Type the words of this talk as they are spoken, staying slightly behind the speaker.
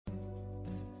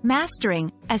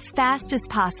Mastering, as fast as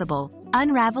possible,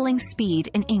 unraveling speed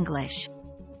in English.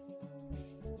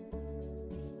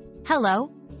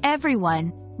 Hello,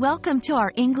 everyone. Welcome to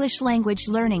our English language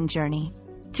learning journey.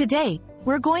 Today,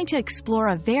 we're going to explore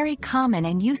a very common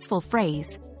and useful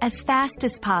phrase, as fast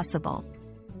as possible.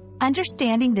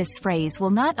 Understanding this phrase will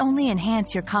not only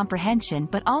enhance your comprehension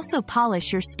but also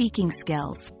polish your speaking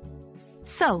skills.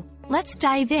 So, let's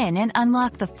dive in and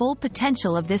unlock the full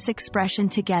potential of this expression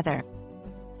together.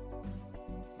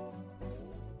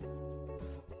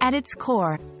 At its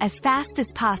core, as fast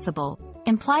as possible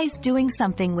implies doing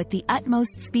something with the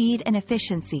utmost speed and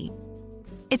efficiency.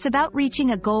 It's about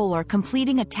reaching a goal or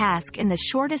completing a task in the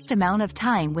shortest amount of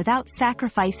time without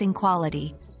sacrificing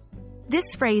quality.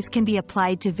 This phrase can be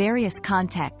applied to various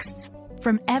contexts,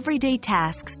 from everyday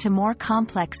tasks to more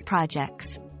complex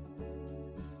projects.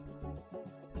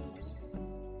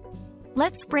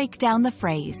 Let's break down the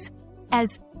phrase.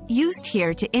 As, used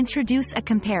here to introduce a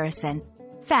comparison.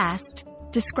 Fast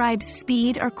describes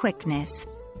speed or quickness.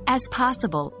 As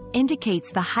possible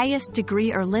indicates the highest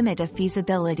degree or limit of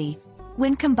feasibility.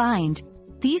 When combined,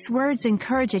 these words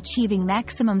encourage achieving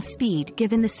maximum speed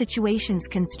given the situation's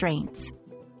constraints.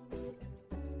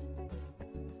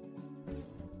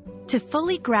 To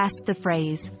fully grasp the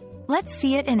phrase, let's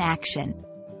see it in action.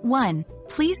 1.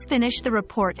 Please finish the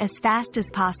report as fast as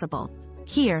possible.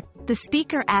 Here, the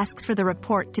speaker asks for the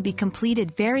report to be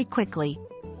completed very quickly,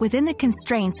 within the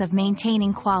constraints of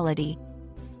maintaining quality.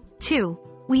 2.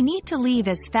 We need to leave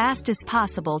as fast as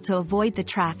possible to avoid the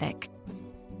traffic.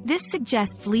 This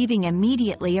suggests leaving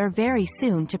immediately or very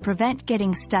soon to prevent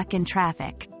getting stuck in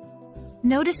traffic.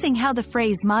 Noticing how the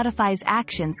phrase modifies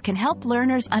actions can help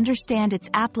learners understand its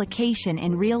application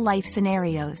in real-life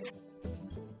scenarios.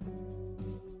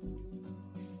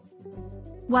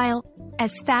 While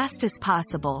as fast as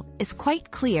possible is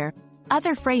quite clear,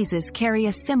 other phrases carry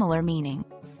a similar meaning.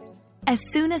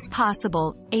 As soon as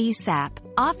possible, ASAP,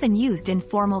 often used in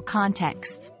formal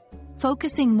contexts,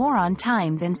 focusing more on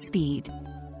time than speed.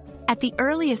 At the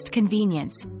earliest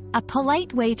convenience, a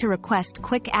polite way to request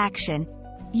quick action,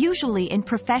 usually in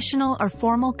professional or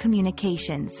formal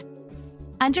communications.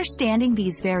 Understanding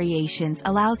these variations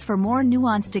allows for more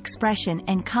nuanced expression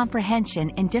and comprehension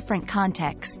in different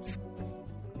contexts.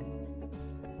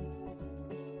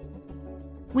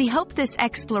 We hope this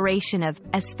exploration of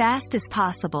as fast as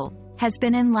possible has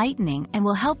been enlightening and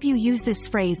will help you use this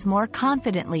phrase more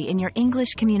confidently in your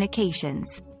English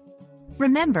communications.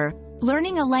 Remember,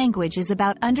 learning a language is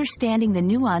about understanding the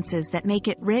nuances that make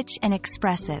it rich and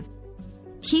expressive.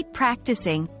 Keep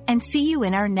practicing, and see you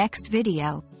in our next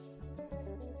video.